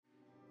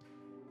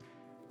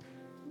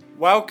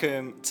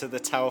Welcome to the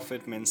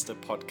Telford Minster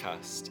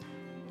podcast.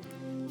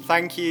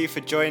 Thank you for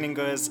joining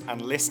us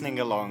and listening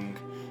along.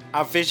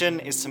 Our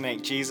vision is to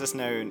make Jesus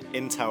known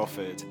in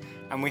Telford,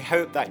 and we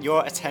hope that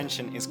your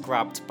attention is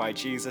grabbed by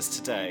Jesus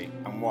today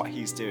and what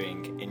he's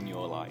doing in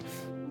your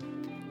life.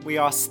 We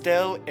are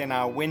still in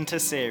our winter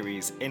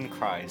series in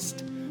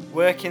Christ,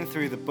 working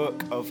through the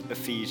book of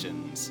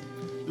Ephesians,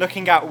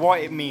 looking at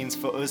what it means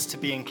for us to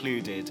be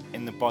included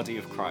in the body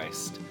of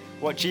Christ,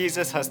 what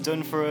Jesus has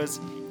done for us,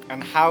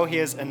 and how he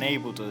has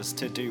enabled us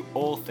to do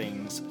all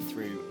things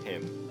through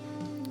him.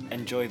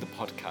 Enjoy the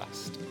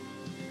podcast.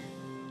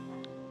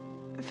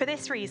 For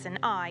this reason,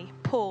 I,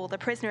 Paul, the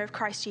prisoner of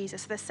Christ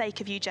Jesus, for the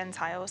sake of you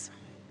Gentiles,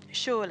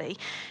 surely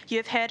you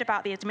have heard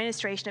about the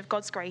administration of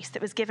God's grace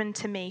that was given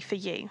to me for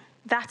you.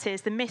 That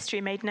is, the mystery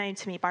made known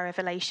to me by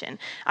revelation,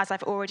 as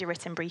I've already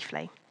written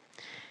briefly.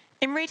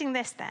 In reading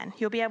this, then,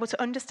 you'll be able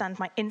to understand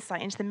my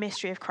insight into the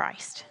mystery of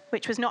Christ,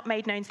 which was not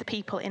made known to the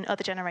people in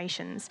other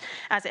generations,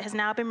 as it has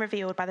now been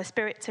revealed by the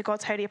Spirit to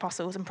God's holy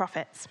apostles and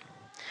prophets.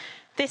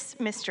 This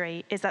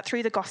mystery is that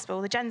through the gospel,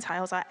 the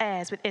Gentiles are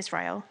heirs with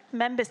Israel,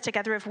 members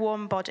together of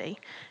one body,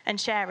 and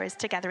sharers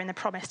together in the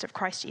promise of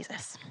Christ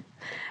Jesus.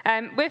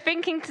 We're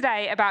thinking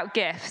today about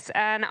gifts,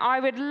 and I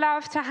would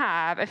love to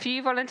have a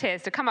few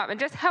volunteers to come up and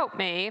just help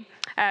me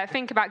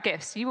think about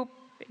gifts. You will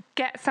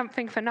get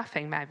something for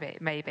nothing,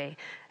 maybe.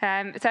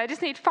 So I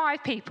just need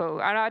 5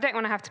 people, and I don't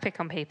want to have to pick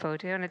on people.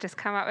 Do you want to just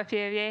come up, a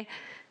few of you?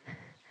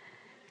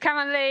 Come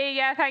on, Lee.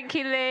 Yeah, thank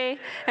you, Lee.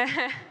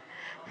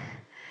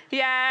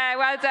 Yeah,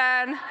 well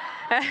done.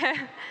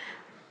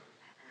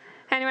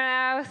 Anyone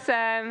else?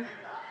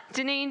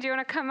 Janine, do you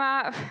want to come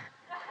up?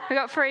 We've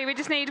got 3. We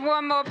just need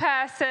one more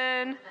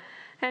person.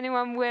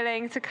 Anyone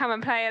willing to come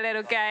and play a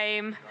little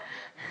game?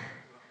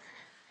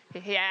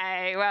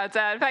 Yay, well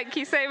done. Thank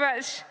you so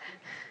much.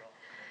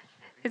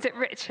 Is it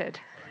Richard?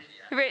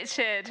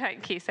 Richard,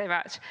 thank you so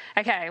much.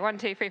 Okay, 1,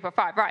 2, 3, 4,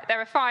 5. Right,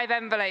 there are 5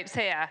 envelopes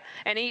here.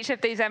 In each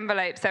of these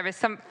envelopes, there is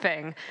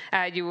something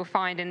you will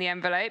find in the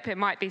envelope. It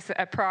might be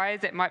a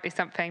prize. It might be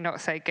something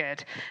not so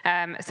good.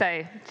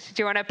 So do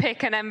you want to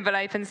pick an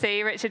envelope and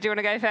see? Richard, do you want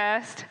to go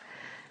first?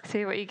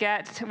 See what you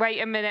get.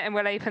 Wait a minute and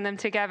we'll open them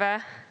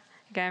together.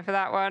 You're going for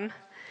that one.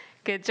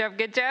 Good job,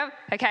 good job.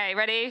 Okay,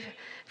 ready?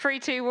 3,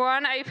 2,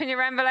 1. Open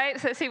your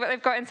envelopes. Let's see what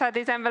they've got inside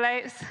these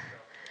envelopes.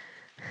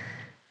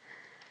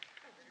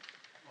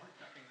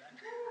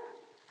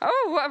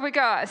 Oh, what have we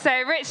got? So,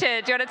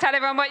 Richard, do you want to tell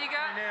everyone what you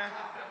got?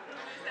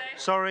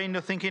 Sorry,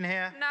 nothing in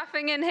here.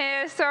 Nothing in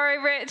here.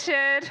 Sorry,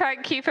 Richard.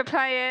 Thank you for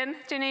playing.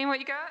 Janine, what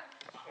you got?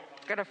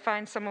 Got to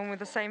find someone with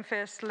the same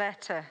first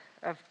letter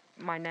of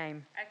my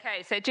name.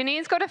 Okay, so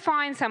Janine's got to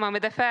find someone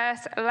with the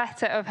first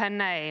letter of her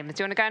name. Do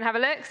you want to go and have a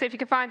look, see if you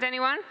can find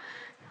anyone?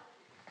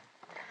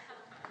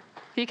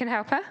 You can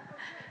help her.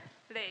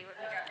 Lee, what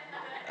have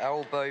you got?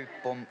 Elbow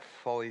bump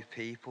 5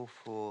 people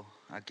for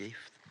a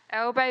gift.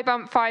 Elbow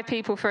bump 5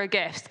 people for a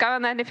gift. Go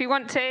on then if you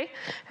want to.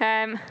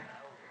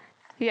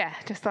 Yeah,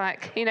 just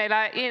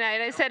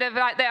instead of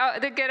like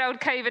the good old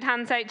COVID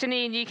handshake,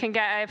 Janine, you can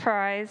get a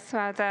prize.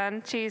 Well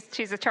done.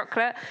 Choose a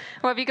chocolate.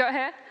 What have you got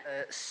here?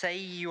 Say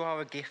you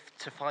are a gift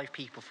to 5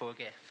 people for a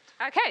gift.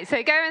 Okay,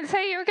 so go and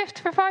say you're a gift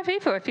for 5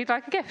 people if you'd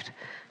like a gift.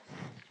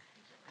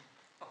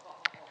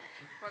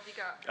 What have you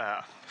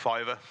got?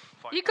 Fiver.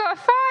 You got a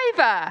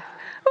 5.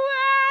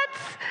 What?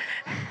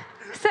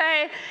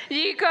 So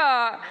you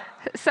got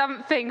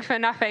something for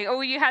nothing.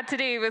 All you had to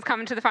do was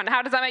come to the front.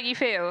 How does that make you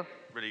feel?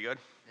 Really good.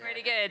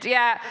 Really good,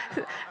 yeah.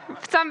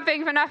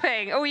 Something for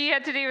nothing. All you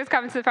had to do was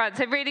come to the front.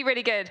 So really,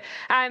 really good.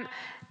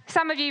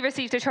 Some of you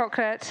received a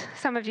chocolate.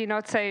 Some of you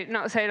not so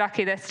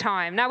lucky this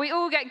time. Now, we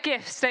all get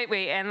gifts, don't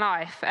we, in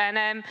life?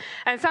 And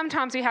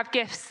sometimes we have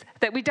gifts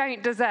that we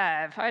don't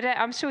deserve.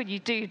 I'm sure you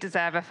do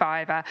deserve a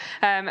 5.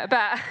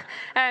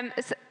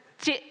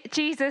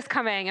 Jesus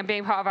coming and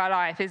being part of our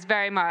life is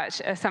very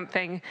much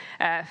something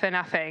for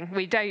nothing.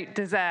 We don't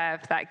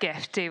deserve that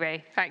gift, do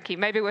we? Thank you.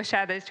 Maybe we'll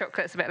share those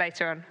chocolates a bit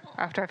later on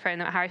after I've thrown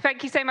them at Harry.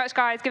 Thank you so much,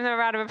 guys. Give them a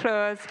round of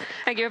applause.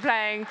 Thank you for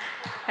playing.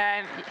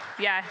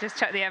 Just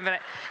check the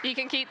envelope. You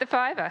can keep the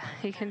 5.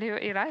 You can do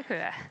what you like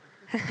with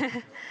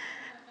it.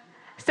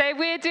 So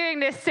we're doing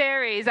this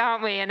series,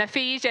 aren't we, in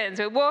Ephesians.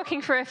 We're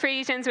walking through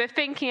Ephesians. We're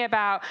thinking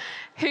about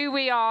who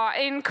we are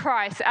in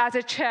Christ as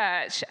a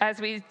church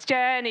as we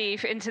journey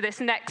into this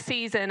next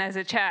season as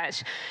a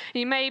church.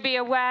 You may be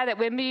aware that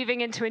we're moving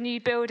into a new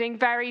building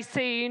very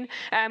soon.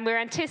 We're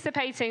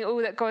anticipating all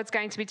that God's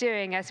going to be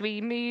doing as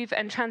we move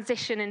and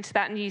transition into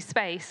that new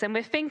space. And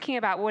we're thinking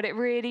about what it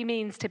really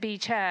means to be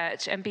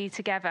church and be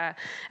together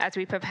as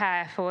we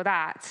prepare for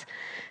that.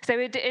 So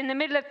we're in the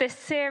middle of this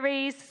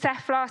series.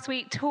 Seth last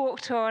week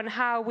talked on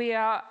how we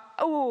are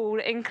all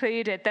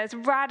included. There's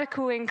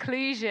radical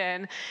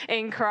inclusion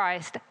in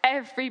Christ.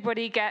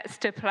 Everybody gets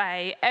to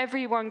play.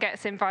 Everyone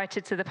gets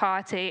invited to the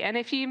party. And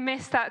if you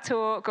missed that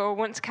talk or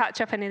want to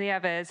catch up on any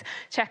of the others,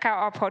 check out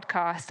our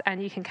podcast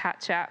and you can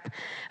catch up.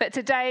 But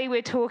today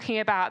we're talking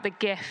about the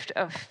gift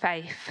of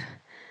faith.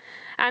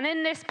 And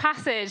in this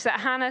passage that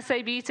Hannah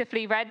so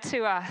beautifully read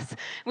to us,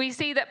 we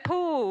see that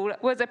Paul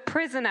was a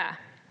prisoner.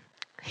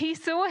 He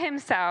saw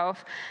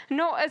himself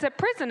not as a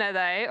prisoner,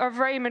 though, of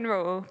Roman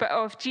rule, but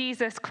of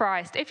Jesus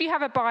Christ. If you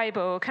have a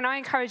Bible, can I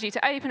encourage you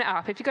to open it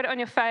up? If you've got it on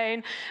your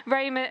phone,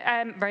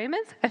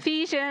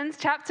 Ephesians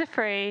chapter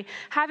 3,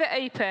 have it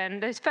open.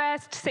 Those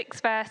first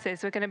 6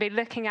 verses we're going to be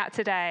looking at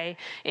today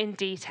in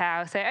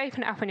detail. So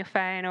open it up on your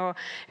phone, or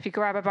if you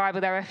grab a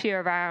Bible, there are a few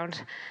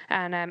around,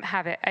 and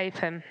have it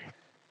open.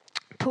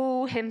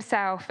 Paul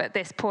himself at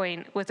this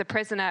point was a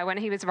prisoner when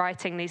he was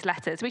writing these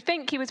letters. We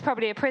think he was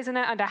probably a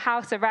prisoner under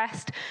house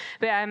arrest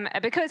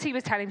because he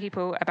was telling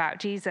people about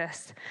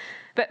Jesus.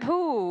 But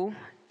Paul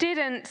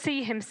didn't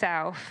see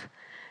himself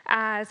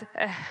as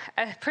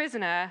a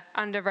prisoner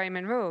under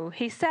Roman rule.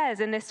 He says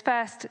in this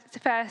first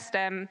verse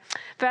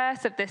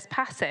of this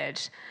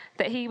passage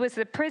that he was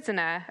the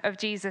prisoner of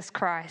Jesus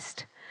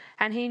Christ.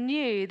 And he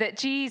knew that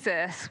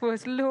Jesus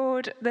was the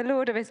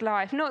Lord of his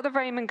life, not the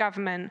Roman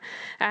government.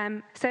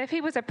 So if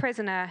he was a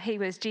prisoner, he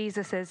was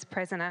Jesus's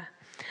prisoner.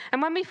 And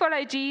when we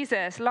follow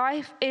Jesus,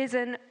 life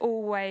isn't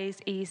always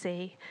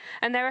easy.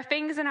 And there are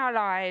things in our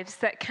lives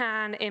that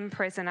can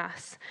imprison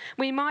us.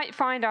 We might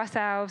find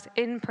ourselves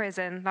in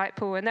prison, like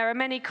Paul. And there are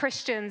many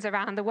Christians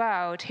around the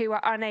world who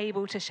are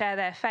unable to share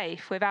their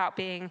faith without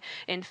being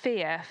in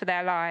fear for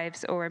their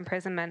lives or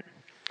imprisonment.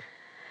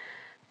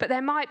 But there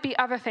might be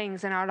other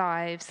things in our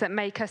lives that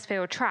make us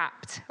feel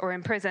trapped or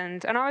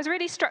imprisoned. And I was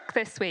really struck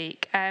this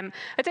week. I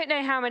don't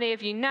know how many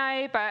of you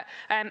know, but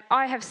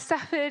I have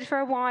suffered for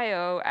a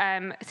while,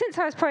 since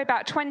I was probably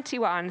about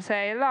 21, so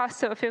the last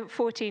sort of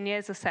 14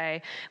 years or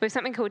so, with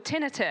something called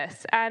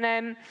tinnitus.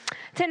 And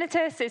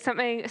tinnitus is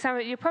something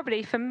you're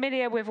probably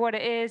familiar with what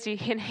it is. You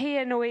can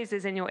hear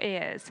noises in your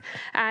ears.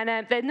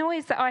 And the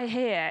noise that I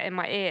hear in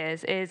my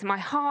ears is my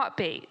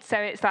heartbeat. So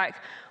it's like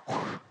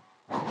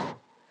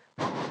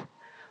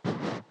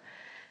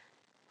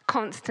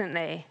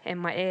constantly in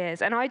my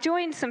ears. And I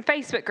joined some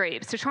Facebook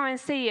groups to try and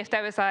see if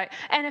there was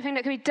anything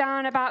that could be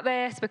done about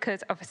this,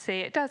 because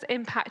obviously it does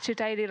impact your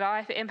daily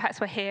life. It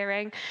impacts our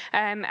hearing,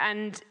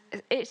 and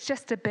it's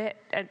just a bit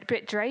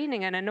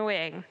draining and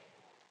annoying.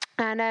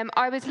 And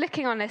I was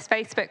looking on this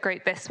Facebook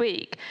group this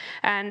week,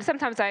 and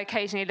sometimes I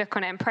occasionally look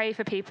on it and pray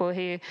for people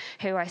who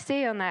I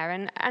see on there.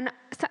 And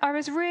so I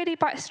was really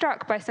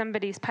struck by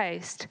somebody's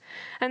post.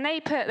 And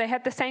they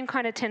had the same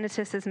kind of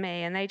tinnitus as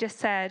me, and they just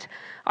said,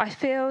 "I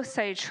feel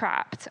so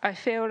trapped. I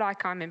feel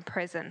like I'm in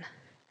prison.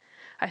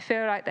 I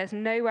feel like there's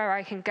nowhere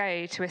I can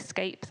go to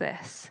escape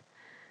this."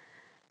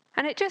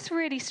 And it just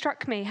really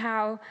struck me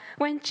how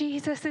when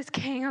Jesus is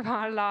King of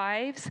our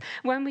lives,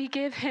 when we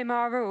give him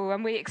our all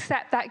and we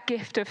accept that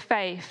gift of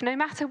faith, no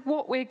matter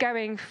what we're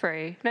going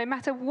through, no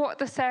matter what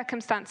the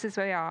circumstances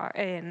we are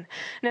in,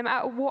 no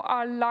matter what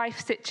our life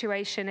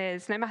situation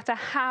is, no matter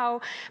how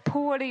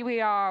poorly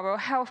we are or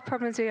health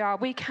problems we are,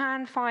 we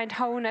can find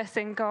wholeness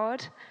in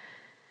God.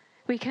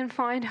 We can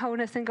find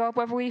wholeness in God,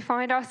 whether we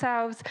find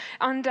ourselves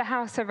under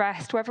house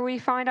arrest, whether we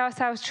find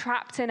ourselves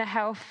trapped in a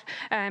health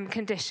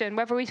condition,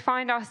 whether we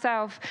find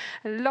ourselves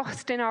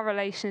lost in our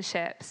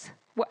relationships,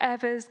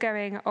 whatever's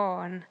going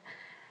on.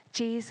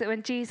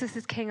 When Jesus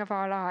is King of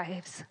our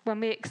lives,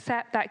 when we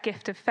accept that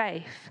gift of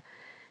faith,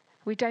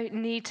 we don't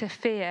need to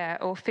fear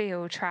or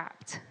feel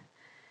trapped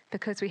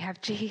because we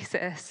have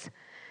Jesus.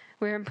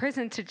 We're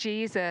imprisoned to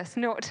Jesus,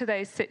 not to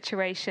those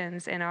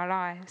situations in our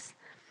lives.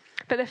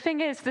 But the thing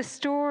is, the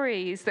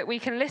stories that we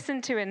can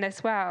listen to in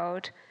this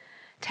world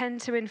tend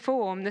to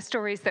inform the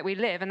stories that we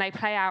live, and they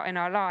play out in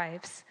our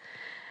lives.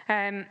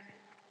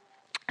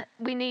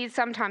 We need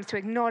sometimes to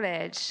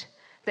acknowledge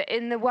that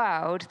in the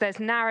world,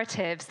 there's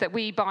narratives that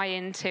we buy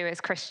into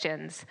as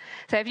Christians.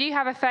 So if you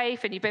have a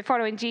faith and you've been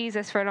following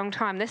Jesus for a long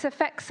time, this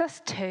affects us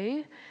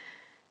too.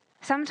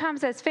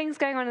 Sometimes there's things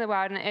going on in the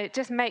world, and it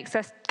just makes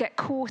us get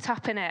caught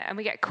up in it, and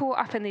we get caught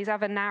up in these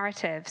other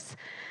narratives.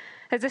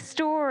 There's a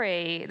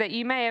story that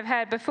you may have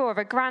heard before of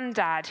a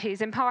granddad who's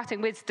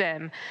imparting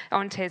wisdom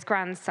onto his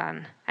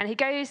grandson. And he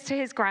goes to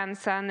his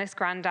grandson, this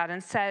granddad,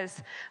 and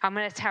says, "I'm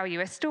going to tell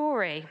you a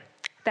story.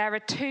 There are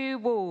 2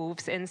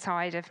 wolves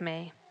inside of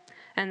me,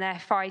 and they're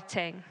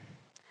fighting.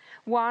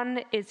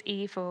 One is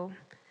evil.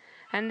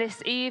 And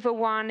this evil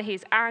one,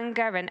 he's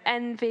anger and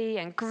envy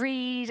and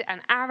greed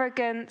and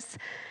arrogance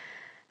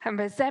and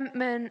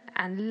resentment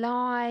and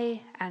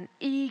lie and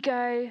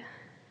ego.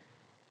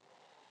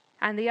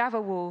 And the other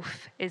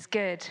wolf is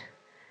good,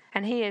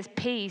 and he is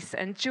peace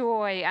and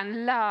joy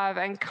and love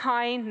and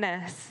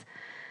kindness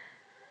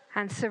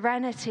and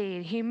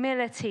serenity,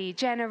 humility,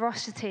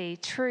 generosity,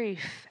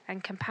 truth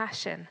and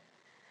compassion."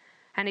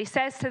 And he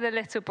says to the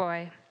little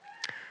boy,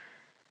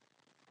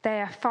 "They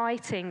are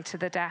fighting to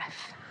the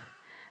death."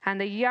 And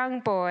the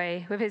young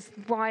boy, with his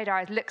wide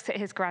eyes, looks at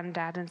his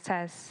granddad and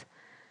says,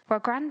 "Well,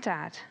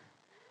 Granddad,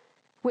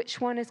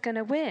 which one is going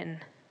to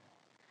win?"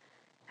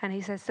 And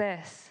he says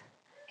this.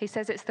 He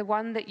says, "It's the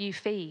one that you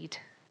feed.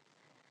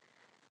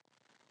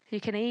 You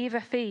can either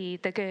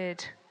feed the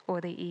good or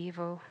the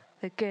evil,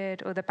 the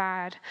good or the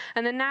bad."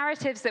 And the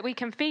narratives that we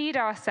can feed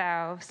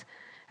ourselves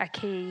are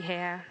key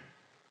here.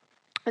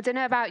 I don't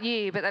know about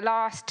you, but the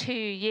last 2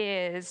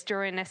 years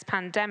during this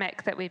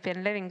pandemic that we've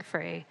been living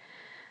through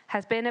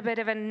has been a bit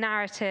of a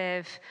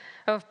narrative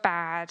of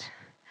bad.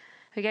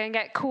 We can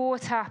get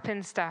caught up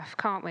in stuff,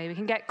 can't we? We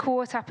can get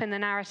caught up in the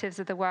narratives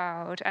of the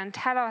world and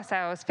tell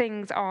ourselves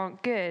things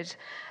aren't good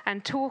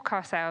and talk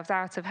ourselves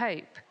out of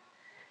hope.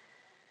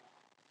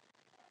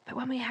 But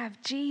when we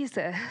have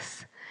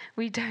Jesus,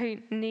 we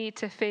don't need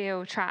to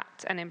feel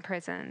trapped and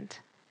imprisoned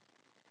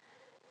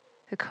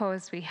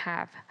because we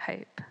have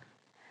hope.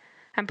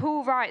 And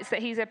Paul writes that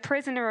he's a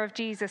prisoner of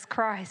Jesus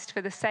Christ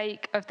for the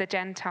sake of the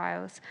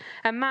Gentiles.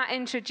 And Matt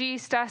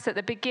introduced us at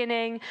the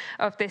beginning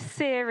of this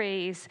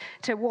series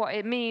to what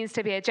it means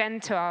to be a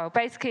Gentile.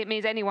 Basically, it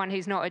means anyone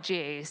who's not a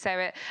Jew.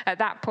 So at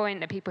that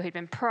point, the people who'd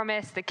been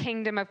promised the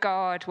kingdom of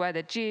God were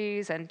the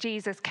Jews, and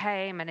Jesus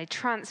came and he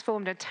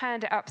transformed and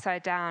turned it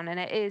upside down, and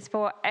it is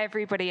for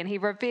everybody. And he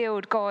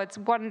revealed God's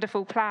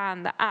wonderful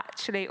plan that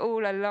actually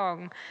all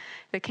along,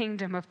 the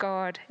kingdom of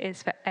God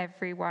is for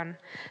everyone,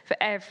 for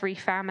every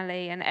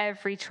family and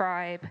every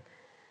tribe.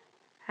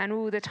 And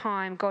all the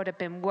time, God had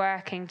been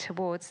working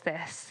towards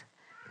this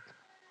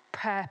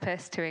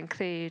purpose to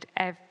include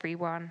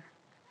everyone.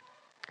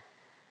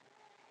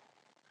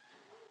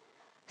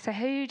 So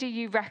who do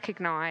you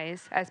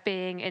recognize as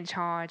being in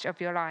charge of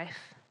your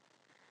life?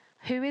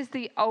 Who is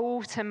the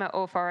ultimate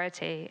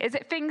authority? Is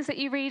it things that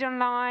you read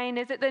online?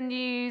 Is it the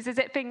news? Is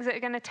it things that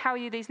are going to tell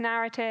you these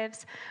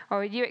narratives?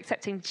 Or are you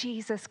accepting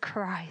Jesus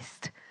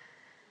Christ?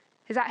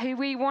 Is that who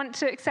we want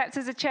to accept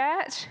as a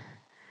church?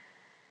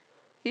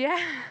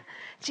 Yeah,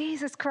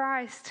 Jesus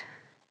Christ.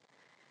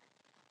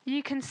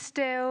 You can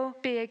still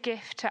be a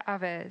gift to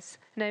others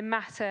no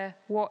matter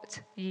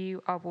what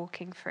you are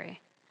walking through.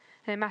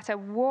 No matter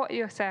what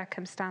your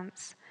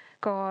circumstance,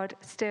 God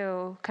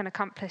still can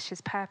accomplish his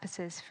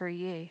purposes through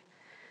you.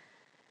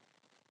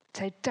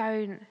 So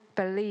don't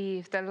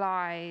believe the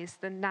lies,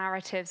 the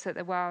narratives that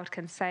the world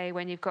can say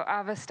when you've got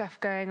other stuff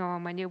going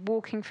on, when you're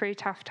walking through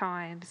tough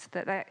times,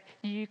 that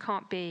you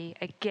can't be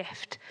a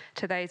gift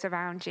to those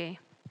around you.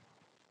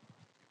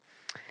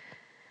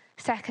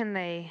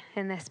 Secondly,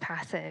 in this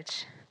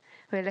passage,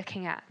 we're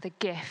looking at the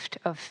gift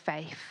of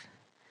faith.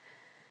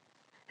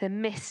 The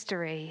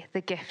mystery,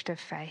 the gift of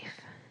faith.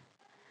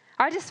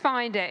 I just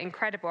find it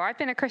incredible. I've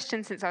been a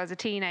Christian since I was a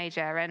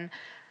teenager, and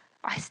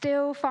I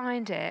still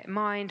find it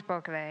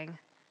mind-boggling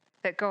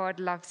that God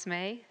loves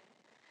me.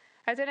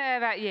 I don't know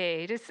about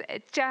you,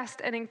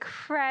 just an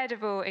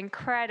incredible,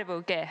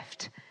 incredible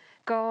gift.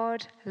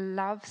 God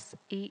loves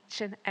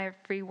each and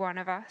every one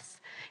of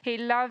us. He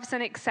loves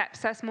and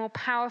accepts us more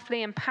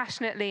powerfully and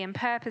passionately and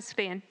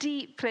purposefully and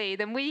deeply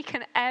than we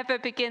can ever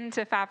begin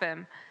to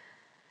fathom.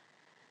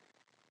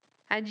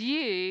 And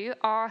you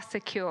are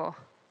secure.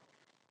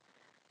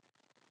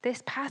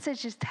 This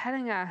passage is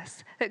telling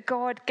us that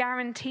God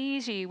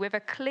guarantees you with a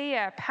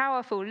clear,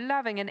 powerful,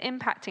 loving, and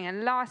impacting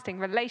and lasting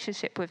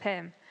relationship with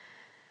him.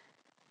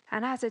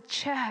 And as a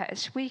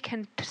church, we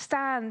can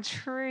stand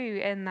true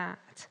in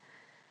that.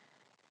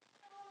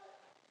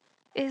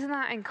 Isn't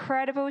that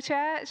incredible,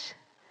 church?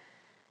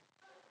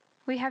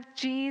 We have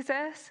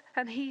Jesus,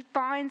 and he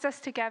binds us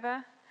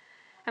together.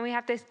 And we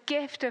have this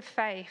gift of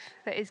faith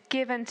that is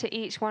given to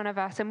each one of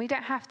us, and we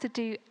don't have to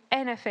do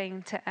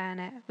anything to earn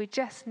it. We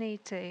just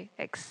need to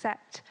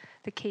accept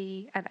the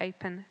key and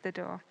open the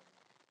door.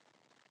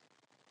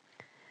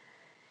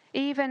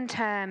 Even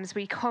terms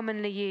we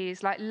commonly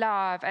use like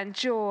love and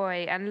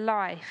joy and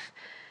life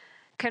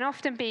can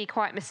often be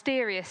quite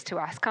mysterious to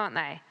us, can't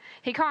they?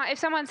 If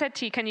someone said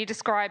to you, "Can you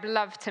describe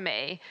love to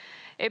me?"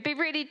 It'd be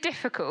really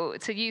difficult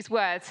to use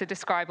words to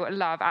describe what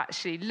love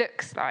actually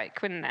looks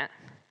like, wouldn't it?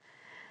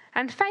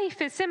 And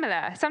faith is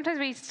similar. Sometimes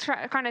we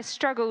kind of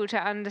struggle to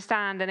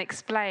understand and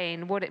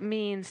explain what it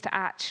means to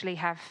actually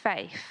have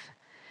faith.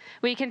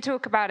 We can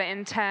talk about it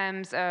in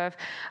terms of,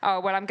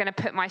 I'm going to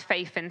put my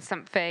faith in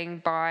something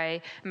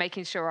by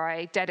making sure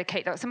I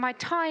dedicate lots of my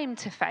time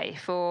to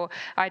faith, or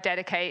I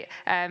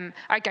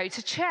go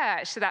to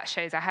church, so that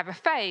shows I have a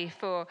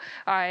faith, or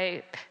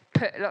I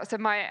put lots of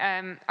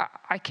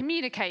I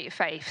communicate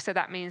faith, so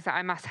that means that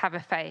I must have a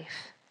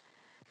faith.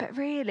 But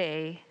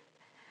really,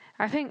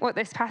 I think what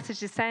this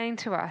passage is saying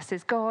to us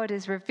is God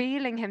is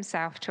revealing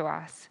himself to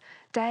us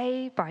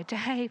day by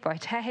day by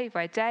day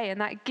by day. And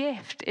that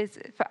gift is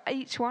for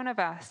each one of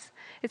us.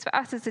 It's for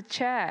us as a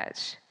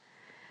church.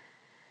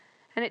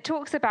 And it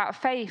talks about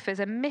faith as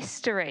a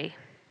mystery.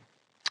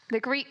 The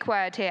Greek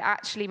word here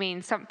actually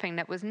means something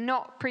that was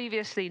not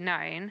previously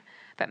known,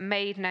 but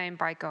made known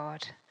by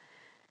God.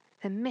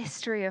 The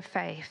mystery of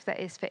faith that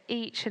is for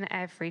each and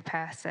every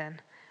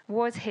person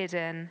was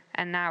hidden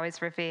and now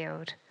is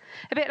revealed.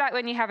 A bit like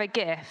when you have a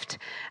gift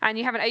and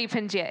you haven't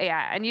opened it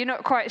yet and you're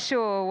not quite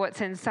sure what's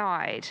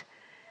inside.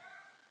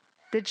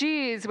 The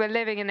Jews were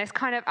living in this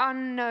kind of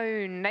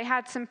unknown. They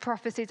had some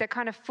prophecies. They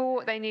kind of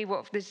thought they knew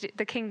what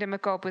the kingdom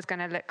of God was going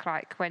to look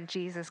like when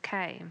Jesus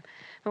came.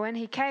 But when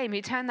he came,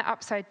 he turned that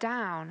upside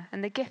down,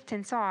 and the gift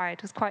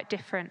inside was quite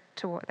different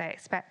to what they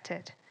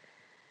expected.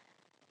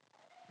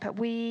 But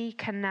we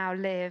can now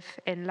live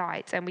in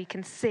light, and we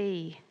can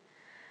see.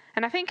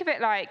 And I think of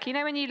it like,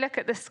 when you look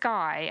at the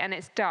sky and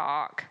it's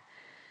dark,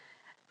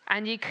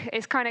 and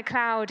it's kind of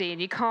cloudy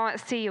and you can't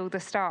see all the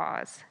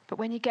stars. But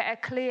when you get a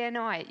clear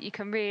night, you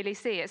can really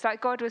see. It's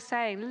like God was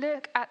saying,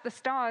 look at the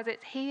stars.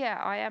 It's here.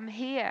 I am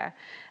here.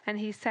 And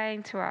he's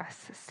saying to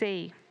us,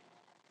 see.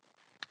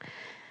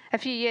 A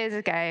few years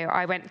ago,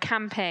 I went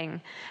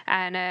camping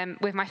and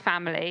with my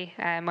family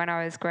when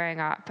I was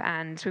growing up,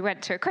 and we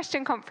went to a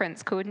Christian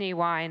conference called New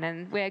Wine,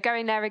 and we're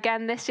going there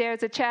again this year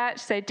as a church,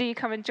 so do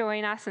come and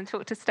join us and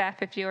talk to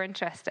Steph if you're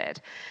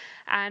interested.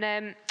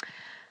 And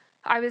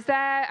I was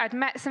there, I'd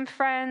met some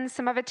friends,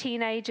 some other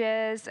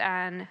teenagers,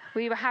 and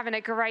we were having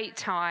a great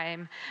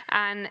time.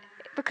 And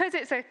because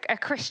it's a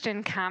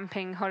Christian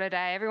camping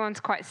holiday, everyone's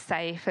quite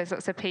safe. There's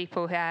lots of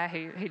people here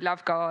who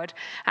love God.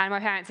 And my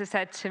parents have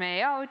said to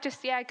me,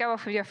 go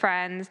off with your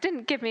friends.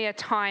 Didn't give me a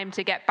time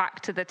to get back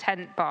to the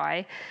tent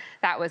by.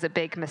 That was a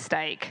big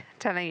mistake,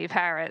 telling you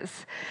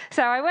parents.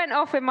 So I went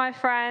off with my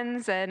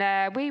friends,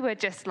 and we were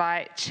just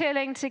like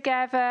chilling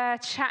together,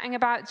 chatting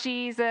about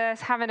Jesus,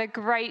 having a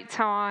great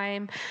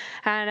time.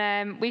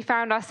 And we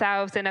found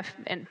ourselves in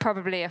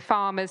probably a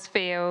farmer's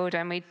field,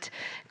 and we'd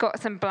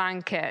got some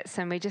blankets,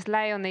 and we just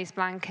lay on these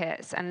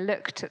blankets and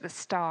looked at the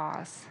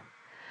stars.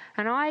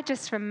 And I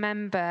just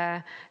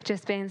remember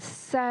just being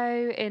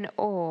so in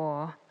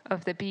awe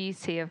of the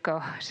beauty of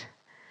God.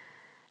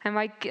 And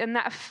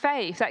that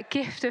faith, that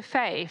gift of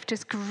faith,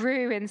 just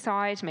grew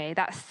inside me.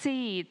 That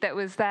seed that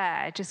was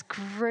there just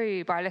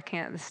grew by looking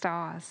at the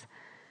stars.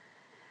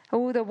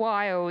 All the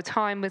while,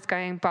 time was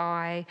going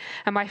by,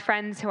 and my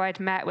friends who I'd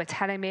met were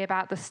telling me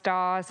about the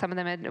stars. Some of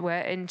them were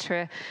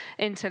into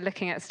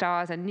looking at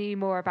stars and knew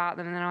more about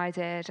them than I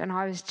did, and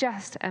I was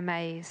just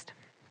amazed.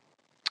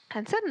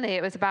 And suddenly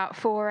it was about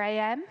 4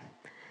 a.m.,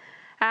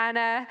 and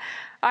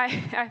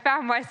I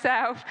found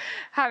myself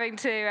having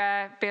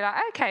to be like,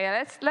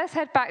 okay, let's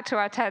head back to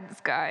our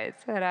tents, guys.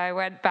 And I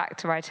went back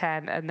to my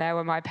tent, and there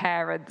were my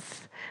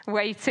parents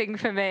waiting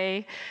for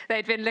me.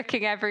 They'd been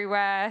looking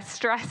everywhere,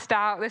 stressed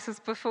out. This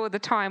was before the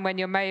time when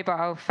your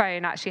mobile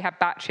phone actually had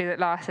battery that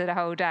lasted a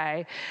whole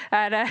day.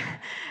 And I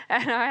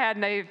had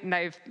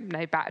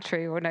no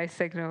battery or no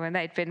signal, and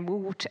they'd been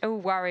all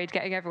worried,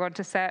 getting everyone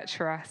to search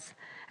for us.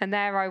 And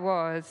there I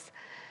was,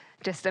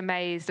 just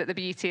amazed at the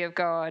beauty of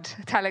God,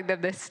 telling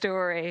them this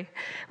story,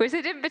 which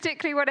they didn't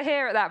particularly want to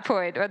hear at that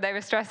point when they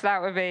were stressed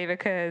out with me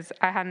because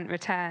I hadn't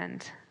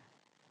returned.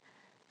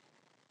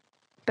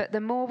 But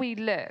the more we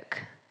look,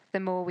 the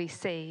more we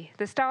see.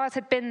 The stars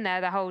had been there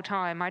the whole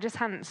time. I just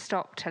hadn't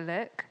stopped to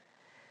look.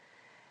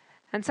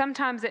 And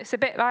sometimes it's a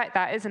bit like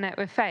that, isn't it,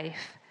 with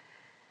faith?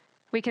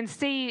 We can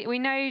see, we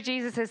know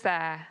Jesus is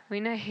there. We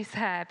know he's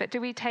there. But do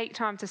we take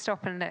time to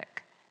stop and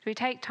look? Do we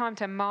take time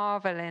to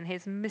marvel in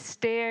his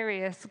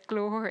mysterious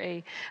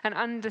glory and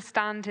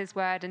understand his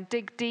word and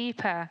dig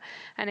deeper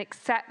and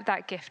accept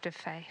that gift of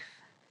faith?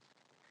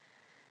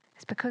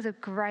 It's because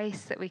of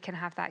grace that we can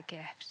have that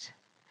gift.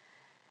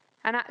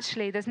 And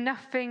actually, there's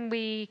nothing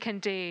we can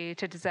do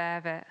to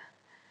deserve it.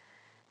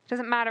 It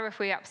doesn't matter if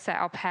we upset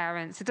our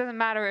parents. It doesn't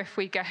matter if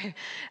we go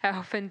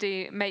off and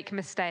make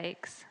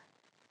mistakes.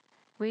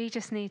 We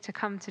just need to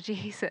come to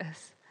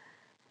Jesus.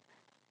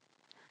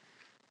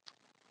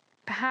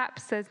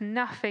 Perhaps there's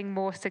nothing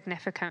more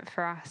significant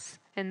for us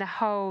in the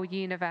whole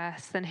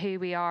universe than who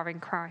we are in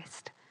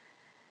Christ.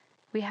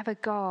 We have a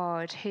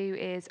God who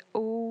is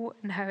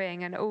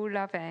all-knowing and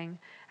all-loving,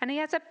 and he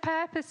has a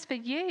purpose for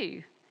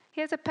you.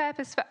 He has a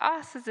purpose for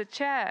us as a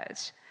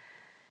church.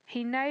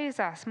 He knows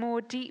us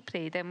more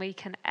deeply than we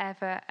can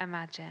ever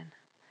imagine.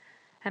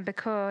 And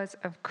because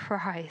of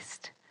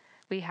Christ,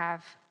 we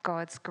have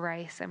God's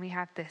grace, and we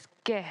have this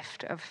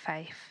gift of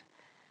faith.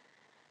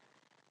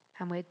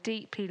 And we're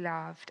deeply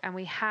loved, and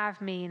we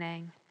have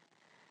meaning.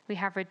 We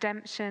have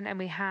redemption, and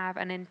we have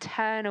an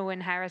eternal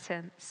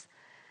inheritance.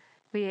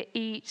 We are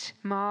each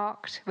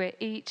marked, we're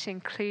each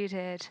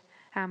included,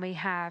 and we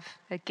have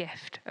a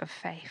gift of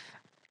faith.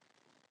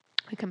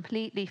 We're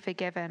completely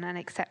forgiven and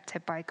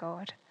accepted by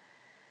God.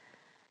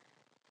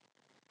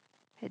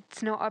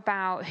 It's not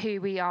about who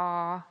we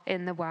are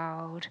in the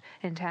world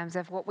in terms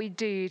of what we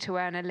do to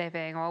earn a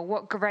living, or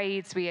what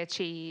grades we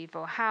achieve,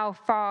 or how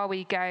far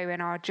we go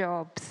in our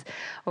jobs,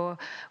 or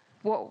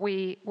what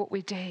we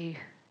do.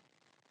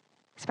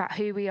 It's about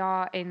who we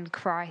are in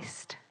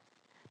Christ.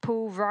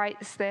 Paul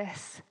writes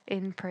this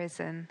in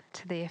prison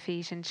to the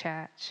Ephesian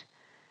church,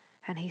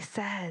 and he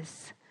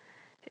says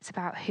it's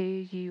about who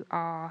you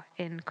are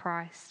in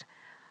Christ.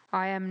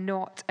 I am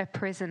not a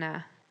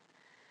prisoner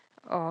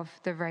of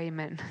the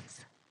Romans.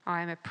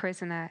 I am a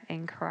prisoner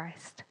in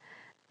Christ.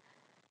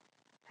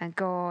 And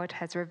God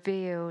has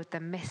revealed the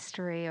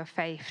mystery of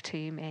faith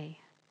to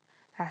me.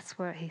 That's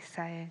what he's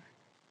saying.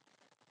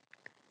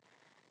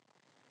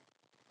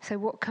 So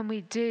what can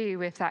we do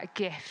with that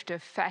gift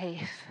of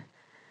faith?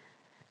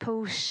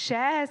 Paul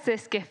shares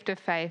this gift of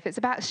faith. It's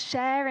about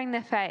sharing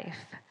the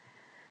faith.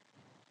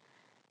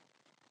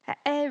 At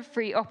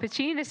every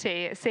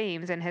opportunity, it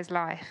seems, in his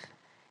life,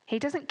 he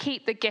doesn't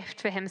keep the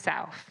gift for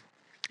himself,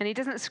 and he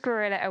doesn't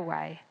squirrel it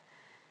away.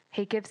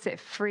 He gives it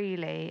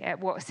freely at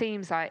what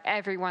seems like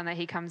everyone that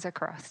he comes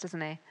across, doesn't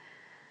he?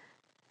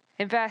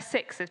 In verse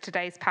 6 of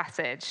today's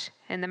passage,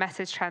 in the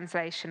Message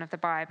translation of the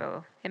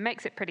Bible, it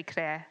makes it pretty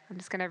clear. I'm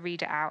just going to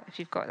read it out. If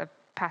you've got the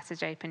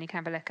passage open, you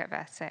can have a look at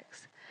verse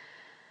 6.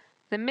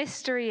 The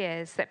mystery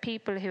is that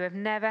people who have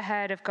never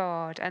heard of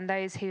God and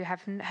those who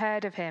have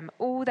heard of him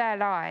all their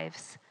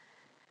lives,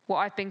 what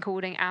I've been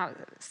calling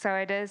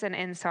outsiders and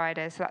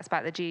insiders, so that's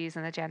about the Jews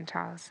and the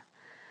Gentiles,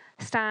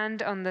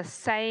 stand on the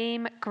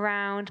same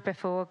ground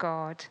before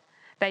God.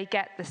 They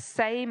get the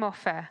same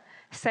offer,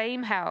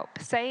 same help,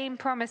 same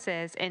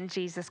promises in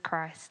Jesus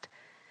Christ.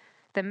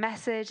 The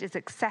message is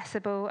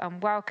accessible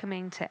and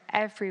welcoming to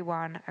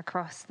everyone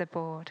across the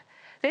board.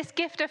 This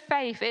gift of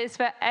faith is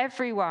for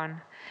everyone.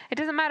 It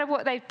doesn't matter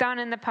what they've done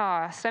in the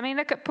past. I mean,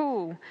 look at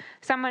Paul,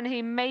 someone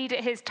who made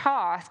it his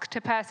task to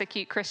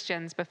persecute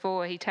Christians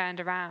before he turned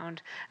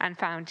around and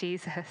found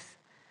Jesus.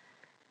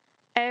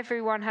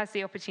 Everyone has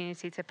the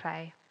opportunity to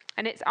play.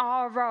 And it's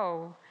our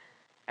role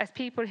as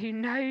people who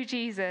know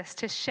Jesus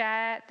to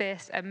share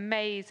this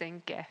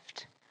amazing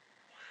gift.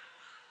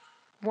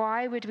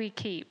 Why would we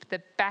keep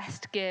the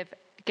best gift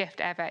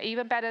ever,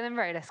 even better than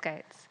roller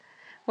skates?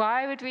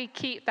 Why would we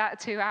keep that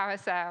to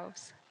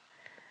ourselves?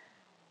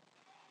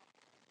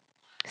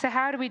 So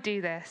how do we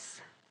do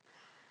this?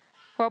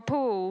 Well,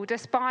 Paul,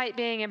 despite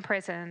being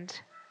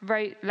imprisoned,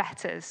 wrote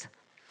letters.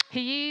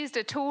 He used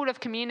a tool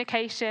of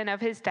communication of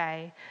his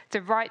day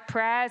to write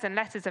prayers and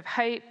letters of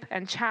hope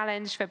and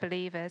challenge for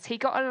believers. He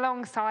got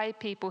alongside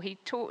people. He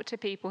talked to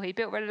people. He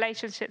built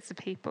relationships with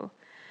people.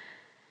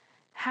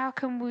 How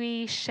can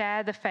we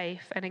share the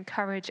faith and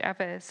encourage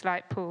others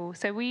like Paul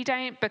so we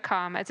don't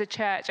become, as a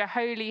church, a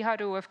holy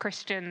huddle of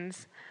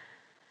Christians,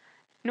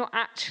 not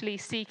actually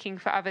seeking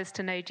for others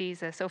to know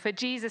Jesus or for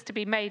Jesus to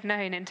be made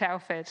known in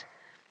Telford?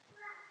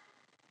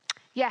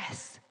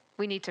 Yes,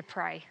 we need to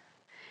pray,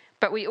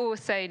 but we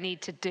also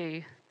need to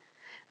do.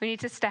 We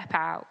need to step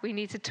out. We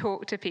need to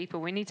talk to people.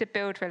 We need to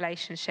build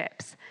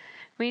relationships.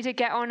 We need to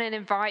get on and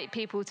invite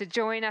people to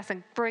join us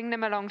and bring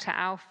them along to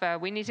Alpha.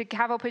 We need to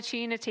have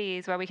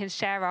opportunities where we can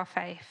share our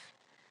faith.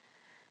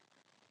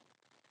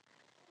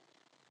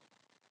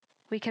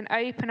 We can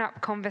open up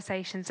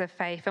conversations of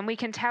faith and we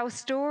can tell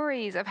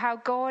stories of how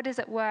God is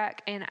at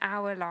work in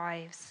our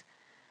lives.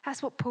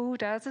 That's what Paul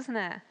does, isn't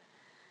it?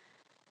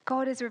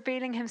 God is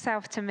revealing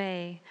himself to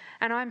me,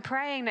 and I'm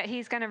praying that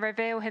he's going to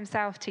reveal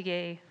himself to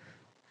you.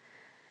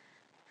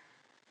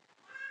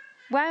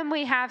 When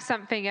we have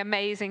something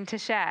amazing to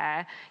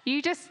share,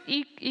 you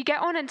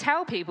get on and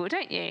tell people,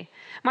 don't you?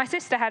 My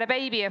sister had a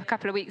baby a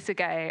couple of weeks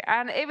ago,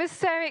 and it was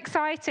so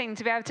exciting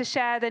to be able to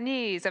share the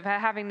news of her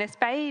having this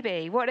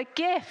baby. What a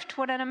gift.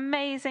 What an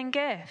amazing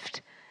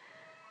gift.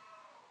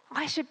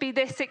 I should be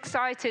this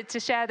excited to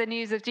share the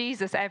news of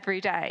Jesus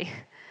every day.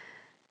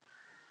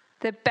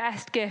 The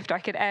best gift I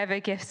could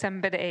ever give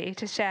somebody,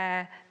 to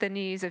share the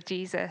news of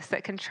Jesus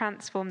that can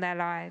transform their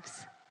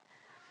lives.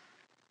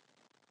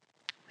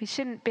 We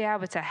shouldn't be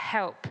able to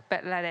help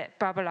but let it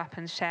bubble up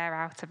and share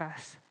out of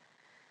us.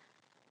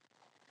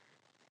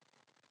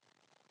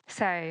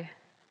 So,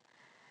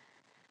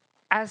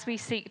 as we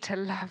seek to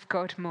love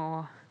God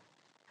more,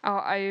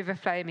 our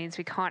overflow means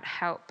we can't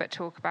help but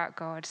talk about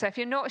God. So if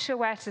you're not sure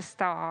where to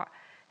start,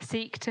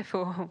 seek to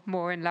fall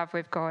more in love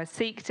with God.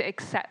 Seek to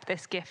accept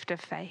this gift of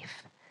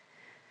faith.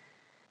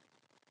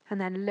 And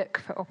then look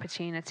for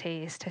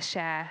opportunities to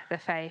share the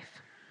faith.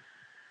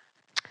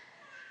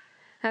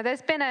 Now,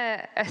 there's been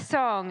a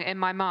song in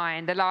my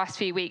mind the last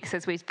few weeks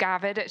as we've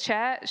gathered at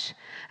church,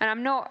 and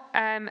I'm not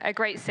a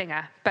great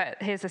singer, but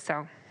here's a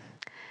song.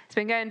 It's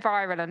been going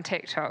viral on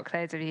TikTok,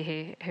 those of you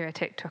who are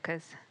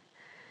TikTokers.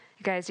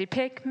 It goes, you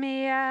pick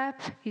me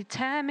up, you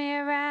turn me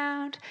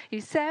around,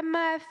 you set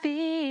my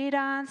feet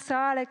on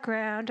solid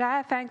ground.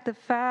 I thank the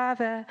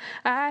Father,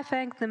 I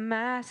thank the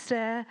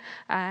Master,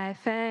 I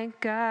thank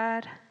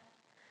God.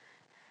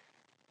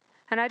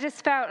 And I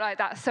just felt like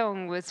that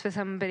song was for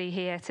somebody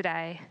here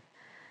today.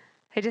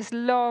 They just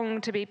long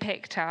to be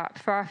picked up,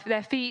 for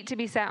their feet to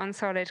be set on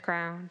solid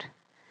ground.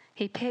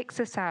 He picks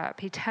us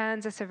up, he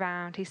turns us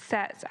around, he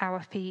sets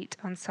our feet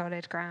on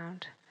solid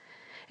ground.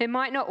 It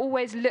might not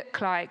always look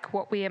like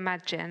what we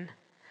imagine.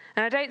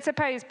 And I don't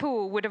suppose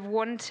Paul would have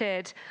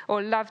wanted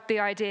or loved the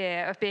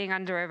idea of being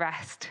under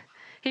arrest.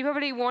 He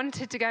probably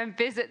wanted to go and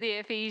visit the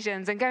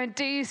Ephesians and go and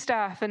do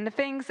stuff, and the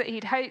things that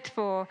he'd hoped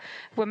for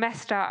were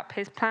messed up.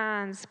 His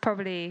plans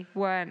probably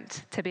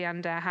weren't to be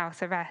under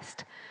house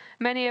arrest.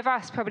 Many of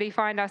us probably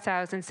find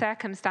ourselves in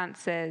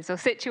circumstances or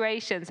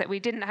situations that we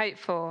didn't hope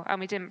for and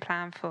we didn't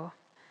plan for.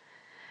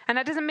 And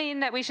that doesn't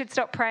mean that we should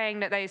stop praying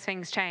that those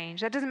things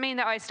change. That doesn't mean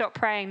that I stop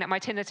praying that my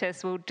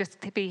tinnitus will just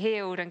be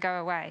healed and go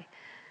away.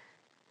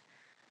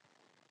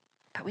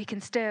 But we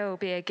can still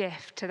be a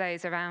gift to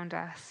those around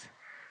us.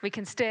 We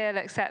can still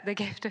accept the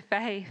gift of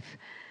faith.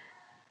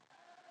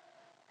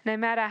 No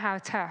matter how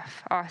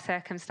tough our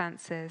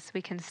circumstances,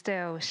 we can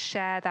still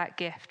share that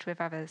gift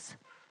with others.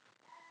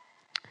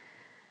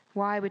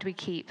 Why would we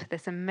keep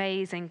this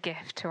amazing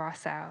gift to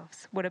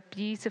ourselves? What a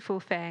beautiful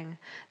thing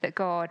that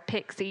God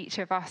picks each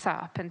of us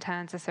up and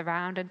turns us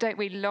around. And don't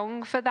we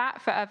long for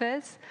that for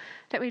others?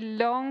 Don't we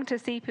long to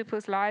see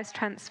people's lives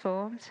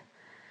transformed?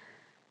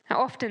 Now,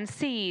 often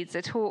seeds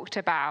are talked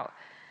about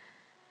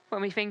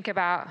when we think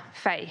about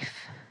faith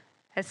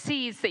as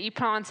seeds that you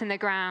plant in the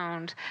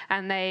ground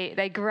and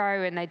they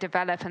grow and they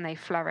develop and they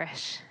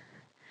flourish.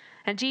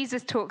 And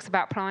Jesus talks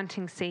about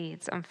planting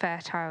seeds on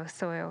fertile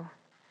soil.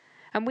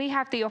 And we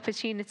have the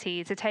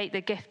opportunity to take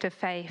the gift of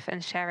faith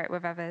and share it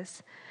with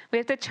others. We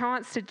have the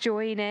chance to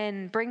join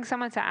in, bring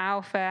someone to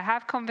Alpha,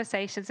 have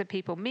conversations with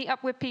people, meet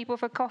up with people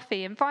for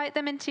coffee, invite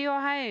them into your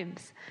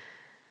homes.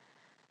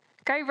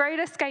 Go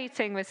roller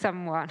skating with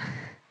someone.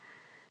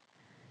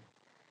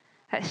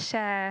 Let's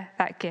share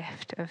that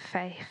gift of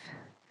faith.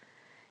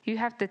 You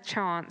have the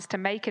chance to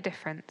make a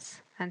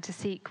difference and to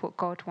seek what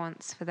God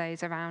wants for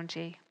those around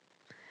you.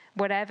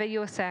 Whatever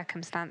your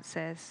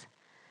circumstances,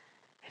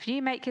 if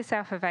you make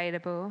yourself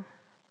available,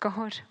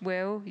 God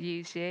will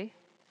use you.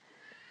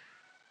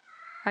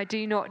 I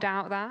do not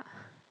doubt that.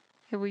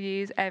 He will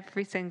use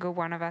every single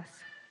one of us.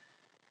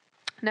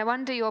 Now,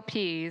 under your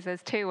pews,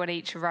 there's 2 on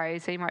each row,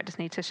 so you might just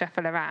need to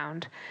shuffle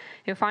around.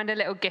 You'll find a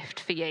little gift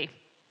for you.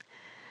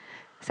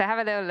 So have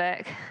a little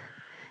look.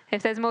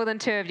 If there's more than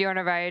 2 of you on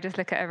a row, just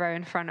look at a row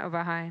in front or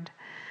behind.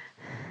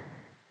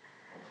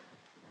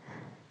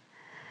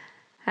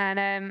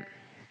 And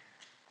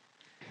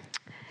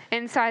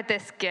inside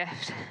this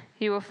gift,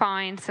 you will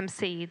find some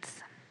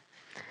seeds.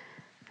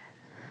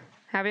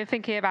 I've been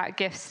thinking about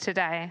gifts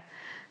today.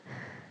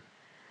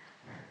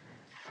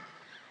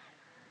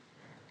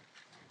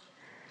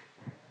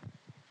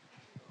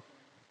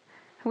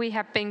 We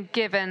have been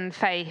given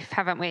faith,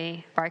 haven't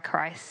we, by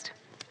Christ?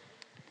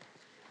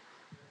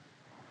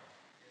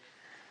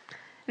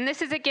 And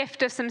this is a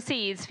gift of some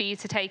seeds for you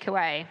to take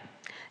away.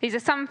 These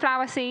are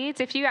sunflower seeds.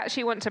 If you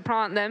actually want to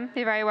plant them,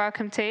 you're very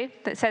welcome to.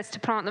 That says to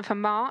plant them for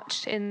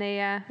March in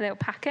the little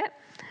packet.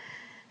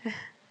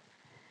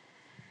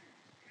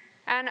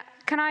 And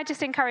can I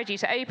just encourage you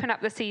to open up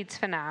the seeds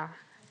for now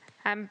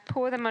and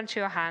pour them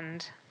onto your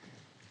hand.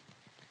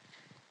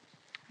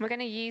 We're going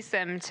to use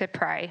them to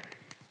pray.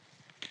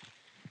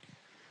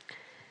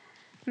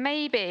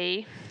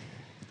 Maybe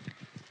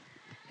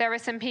there are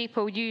some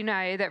people you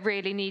know that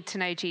really need to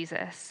know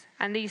Jesus,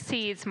 and these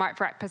seeds might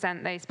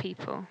represent those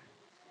people.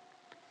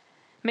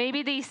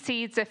 Maybe these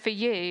seeds are for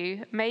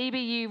you. Maybe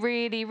you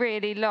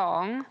really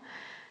long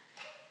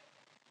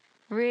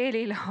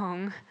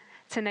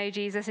to know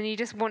Jesus, and you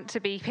just want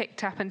to be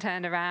picked up and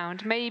turned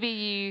around. Maybe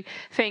you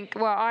think,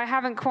 well, I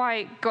haven't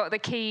quite got the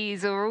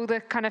keys or all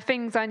the kind of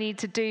things I need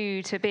to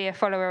do to be a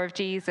follower of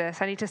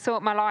Jesus. I need to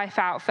sort my life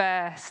out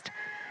first.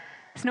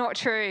 It's not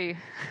true.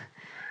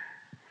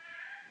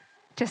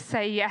 Just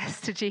say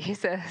yes to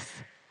Jesus.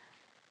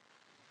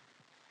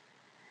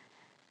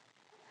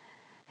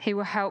 He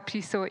will help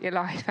you sort your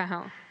life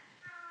out.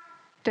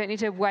 Don't need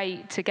to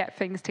wait to get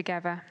things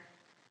together.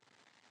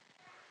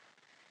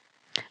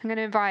 I'm going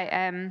to invite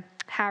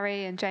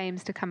Harry and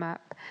James to come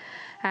up.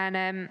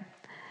 And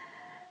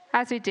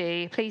as we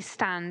do, please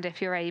stand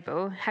if you're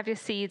able. Have your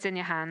seeds in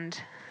your hand.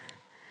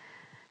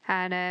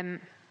 And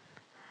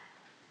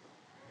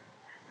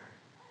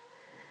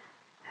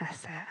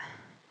that's it.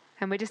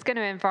 And we're just going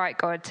to invite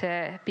God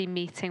to be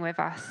meeting with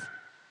us.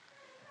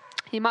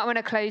 You might want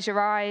to close your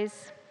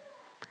eyes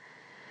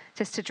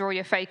just to draw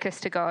your focus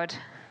to God.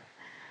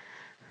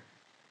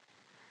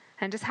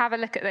 And just have a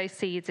look at those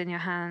seeds in your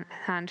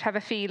hand. Have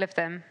a feel of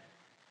them.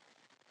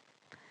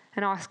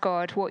 And ask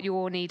God what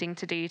you're needing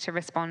to do to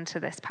respond to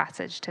this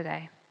passage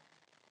today.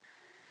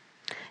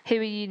 Who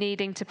are you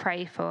needing to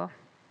pray for?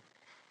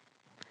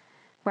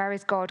 Where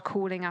is God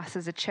calling us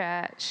as a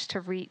church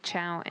to reach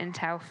out in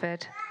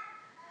Telford?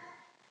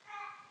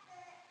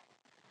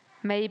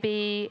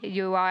 Maybe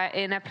you are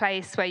in a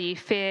place where you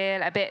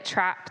feel a bit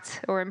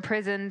trapped or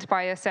imprisoned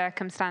by your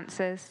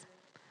circumstances,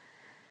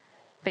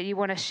 but you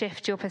want to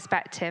shift your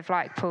perspective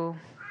like Paul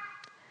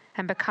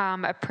and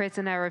become a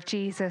prisoner of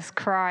Jesus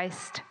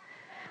Christ.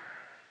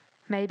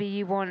 Maybe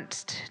you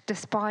want,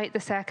 despite the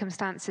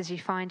circumstances you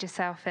find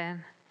yourself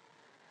in,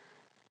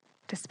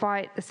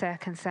 despite the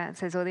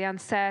circumstances or the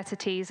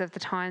uncertainties of the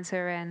times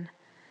we're in,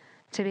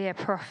 to be a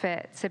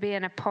prophet, to be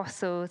an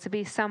apostle, to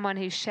be someone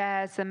who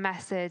shares the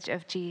message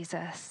of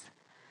Jesus.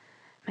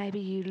 Maybe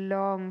you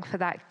long for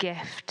that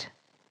gift.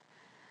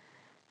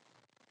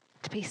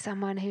 To be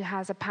someone who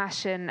has a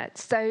passion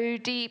that's so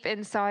deep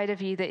inside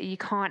of you that you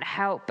can't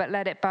help but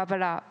let it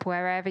bubble up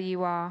wherever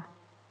you are.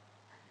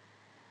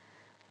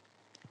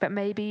 But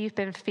maybe you've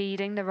been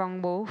feeding the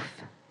wrong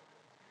wolf.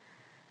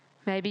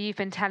 Maybe you've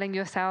been telling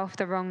yourself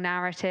the wrong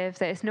narrative,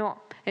 that it's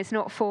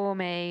not for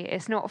me,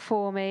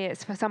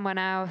 it's for someone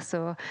else,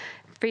 or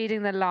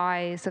feeding the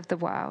lies of the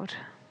world.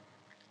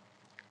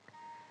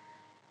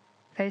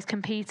 Those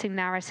competing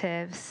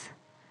narratives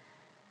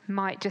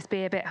might just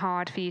be a bit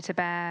hard for you to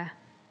bear.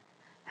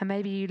 And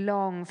maybe you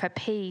long for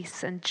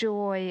peace and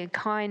joy and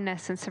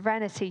kindness and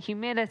serenity,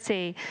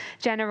 humility,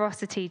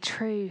 generosity,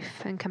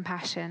 truth and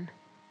compassion.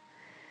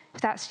 If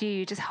that's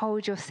you, just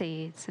hold your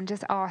seeds and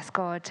just ask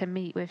God to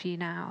meet with you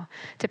now,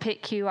 to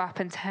pick you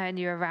up and turn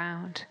you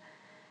around,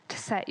 to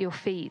set your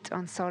feet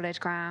on solid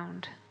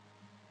ground.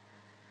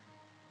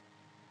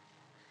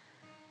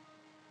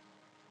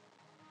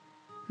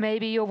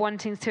 Maybe you're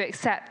wanting to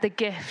accept the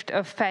gift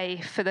of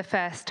faith for the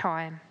first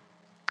time.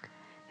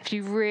 If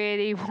you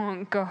really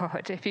want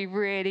God, if you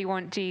really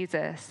want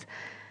Jesus,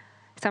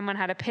 someone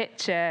had a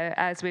picture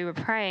as we were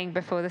praying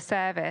before the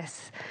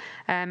service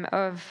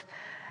of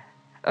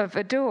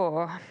a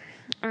door,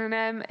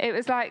 and it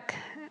was like,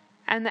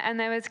 and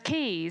there was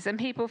keys, and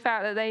people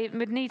felt that they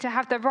would need to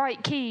have the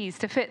right keys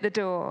to fit the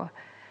door,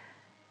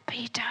 but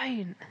you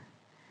don't.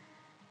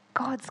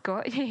 God's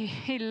got you.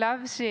 He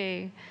loves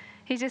you.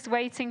 He's just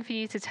waiting for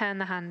you to turn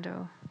the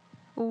handle.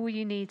 All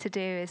you need to do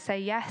is say,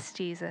 yes,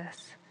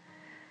 Jesus.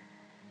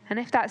 And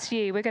if that's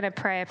you, we're going to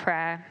pray a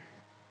prayer.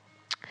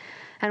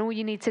 And all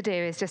you need to do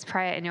is just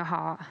pray it in your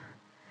heart.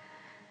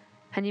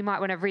 And you might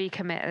want to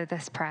recommit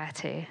this prayer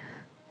too.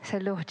 So,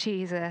 Lord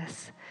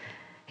Jesus,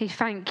 we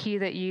thank you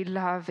that you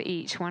love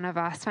each one of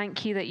us.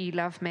 Thank you that you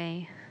love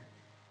me.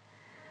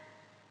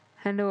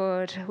 And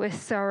Lord, we're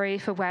sorry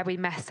for where we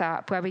mess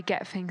up, where we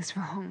get things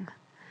wrong.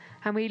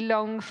 And we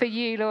long for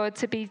you, Lord,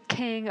 to be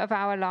King of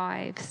our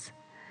lives.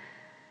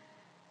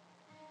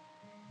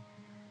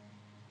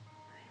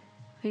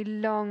 We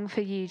long for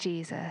you,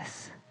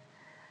 Jesus.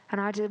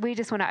 And we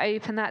just want to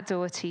open that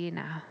door to you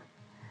now.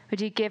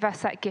 Would you give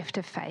us that gift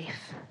of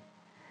faith?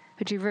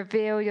 Would you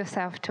reveal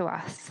yourself to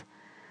us?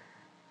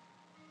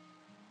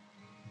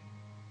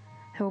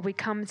 Lord, we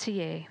come to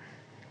you.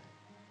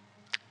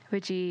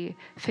 Would you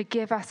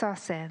forgive us our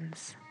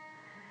sins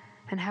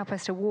and help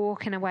us to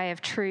walk in a way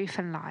of truth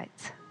and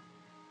light?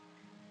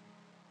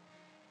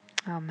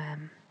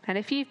 Amen. And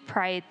if you've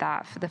prayed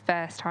that for the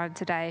first time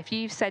today, if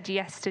you've said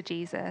yes to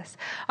Jesus,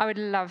 I would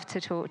love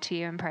to talk to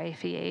you and pray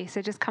for you.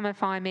 So just come and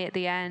find me at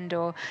the end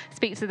or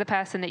speak to the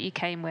person that you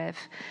came with.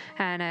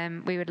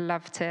 And we would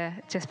love to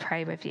just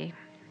pray with you.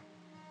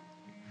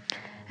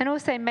 And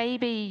also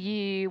maybe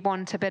you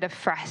want a bit of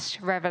fresh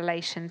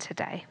revelation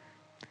today.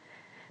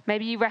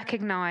 Maybe you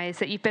recognize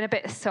that you've been a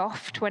bit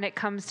soft when it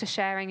comes to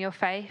sharing your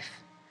faith.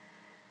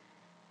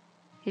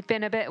 You've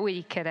been a bit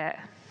weak at it.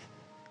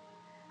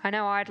 I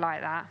know I'd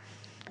like that.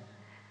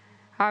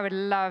 I would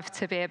love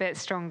to be a bit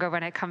stronger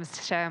when it comes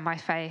to sharing my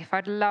faith.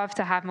 I'd love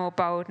to have more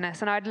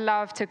boldness, and I'd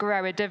love to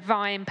grow a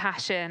divine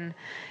passion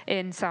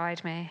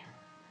inside me.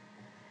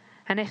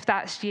 And if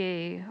that's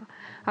you,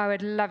 I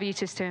would love you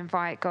just to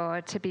invite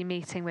God to be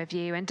meeting with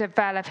you and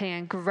developing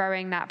and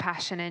growing that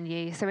passion in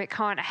you so it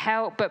can't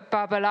help but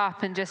bubble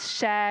up and just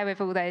share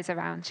with all those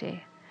around you.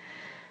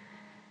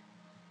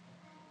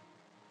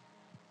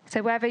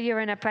 So whether you're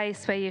in a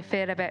place where you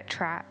feel a bit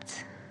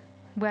trapped,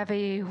 whether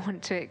you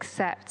want to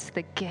accept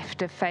the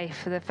gift of faith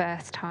for the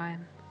first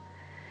time,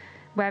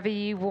 whether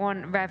you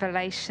want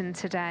revelation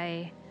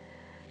today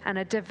and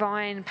a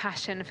divine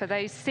passion for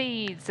those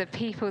seeds of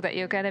people that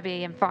you're going to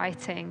be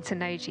inviting to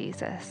know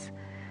Jesus,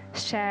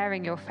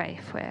 sharing your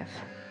faith with,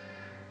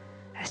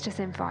 let's just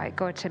invite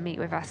God to meet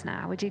with us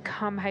now. Would you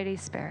come, Holy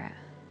Spirit?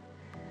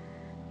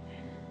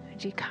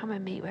 Would you come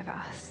and meet with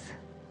us?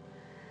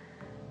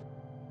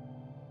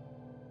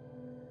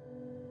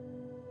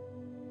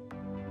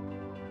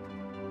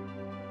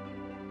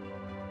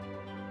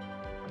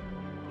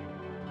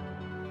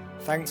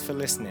 Thanks for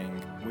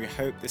listening. We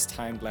hope this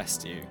time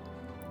blessed you.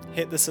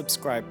 Hit the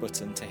subscribe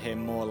button to hear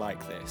more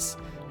like this.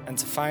 And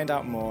to find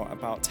out more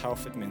about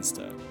Telford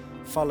Minster,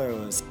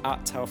 follow us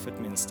at Telford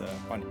Minster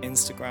on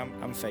Instagram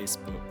and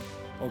Facebook,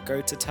 or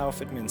go to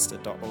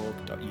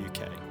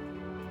telfordminster.org.uk.